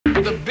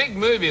The big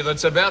movie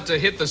that's about to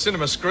hit the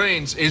cinema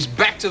screens is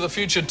Back to the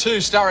Future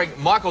 2, starring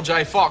Michael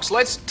J. Fox.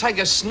 Let's take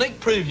a sneak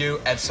preview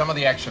at some of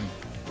the action.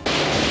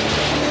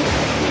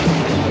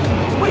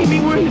 What do you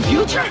mean we're in the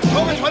future?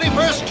 October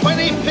 21st,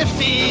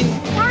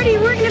 2015. Marty,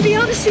 we're going to be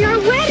able to see our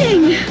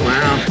wedding.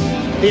 Wow.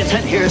 The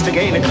intent here is to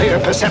gain a clear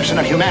perception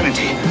of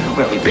humanity.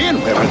 Where we've been,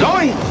 where we're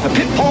going, the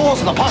pitfalls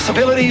and the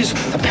possibilities,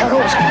 the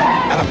perils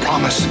and the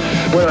promise.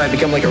 What do I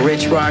become, like a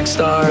rich rock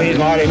star? Please,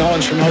 Marty, no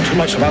one should know too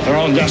much about their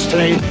own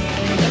destiny.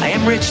 I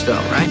am rich, though,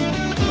 right?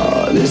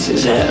 Oh, this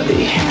is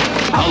heavy.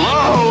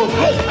 Hello?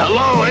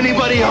 Hello?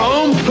 Anybody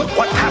home? Look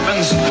what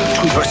happens to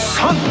your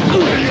son.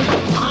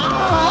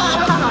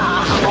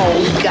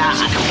 Oh, God.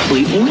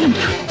 Completely limp.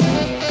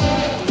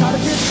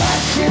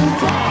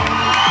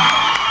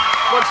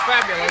 Looks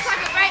fabulous. Looks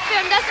like a great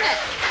film, doesn't it?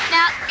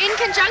 Now, in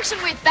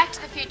conjunction with Back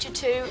to the Future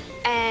 2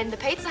 and the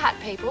Pizza Hut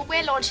people,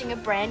 we're launching a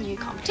brand new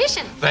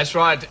competition. That's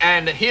right,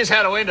 and here's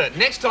how to enter.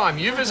 Next time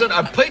you visit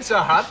a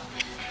Pizza Hut,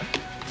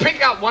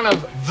 pick up one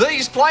of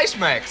these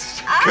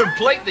placemats.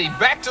 Complete the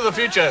Back to the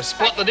Future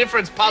Spot the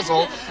Difference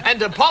puzzle and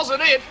deposit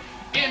it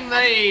in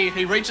the,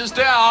 he reaches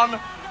down,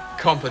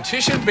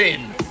 competition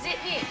bin. This is it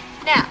here.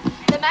 Now,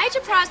 the major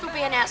prize will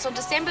be announced on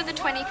December the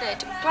 23rd.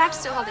 Do I have to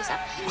still hold this up?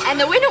 And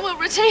the winner will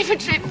receive a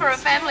trip for a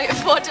family of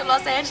 4 to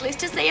Los Angeles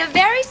to see a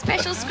very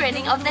special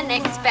screening of the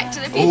next Back to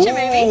the Future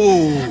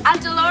movie. A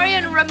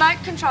DeLorean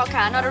remote control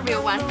car, not a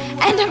real one,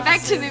 and a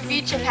Back to the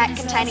Future pack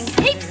containing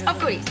heaps of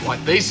goodies.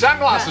 Like these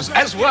sunglasses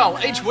as well.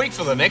 Each week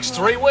for the next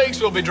 3 weeks,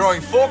 we'll be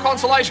drawing 4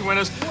 consolation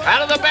winners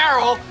out of the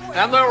barrel,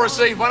 and they'll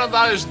receive one of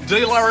those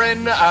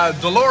DeLorean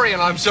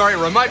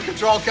remote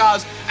control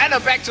cars and a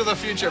Back to the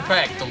Future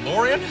pack.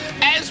 DeLorean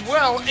as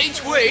well.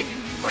 Each week,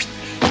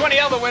 20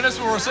 other winners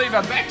will receive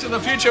a Back to the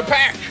Future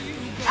pack.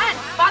 And,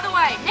 by the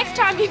way, next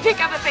time you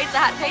pick up a Pizza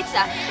Hut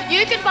pizza,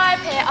 you can buy a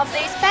pair of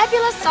these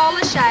fabulous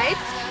solar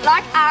shades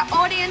like our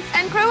audience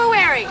and crew are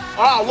wearing.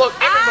 Oh, look,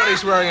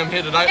 everybody's wearing them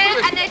here today.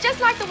 And they're just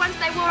like the ones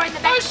they wore in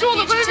the Back to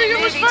the Future 2 it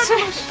was movies.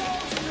 fabulous.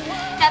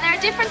 Now, there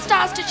are different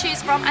styles to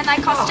choose from, and they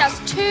cost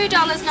just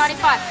 $2.95.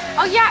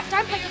 Oh, yeah,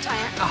 don't poke your tie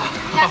out.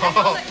 Now, that's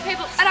all that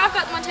people... And I've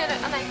got one too.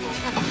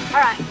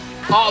 All right.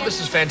 Oh, this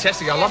is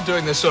fantastic. I love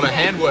doing this sort of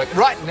handwork.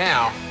 Right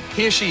now,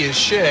 here she is,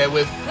 Cher,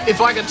 with If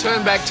I Could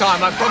Turn Back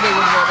Time, I probably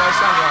wouldn't wear those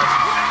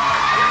sunglasses.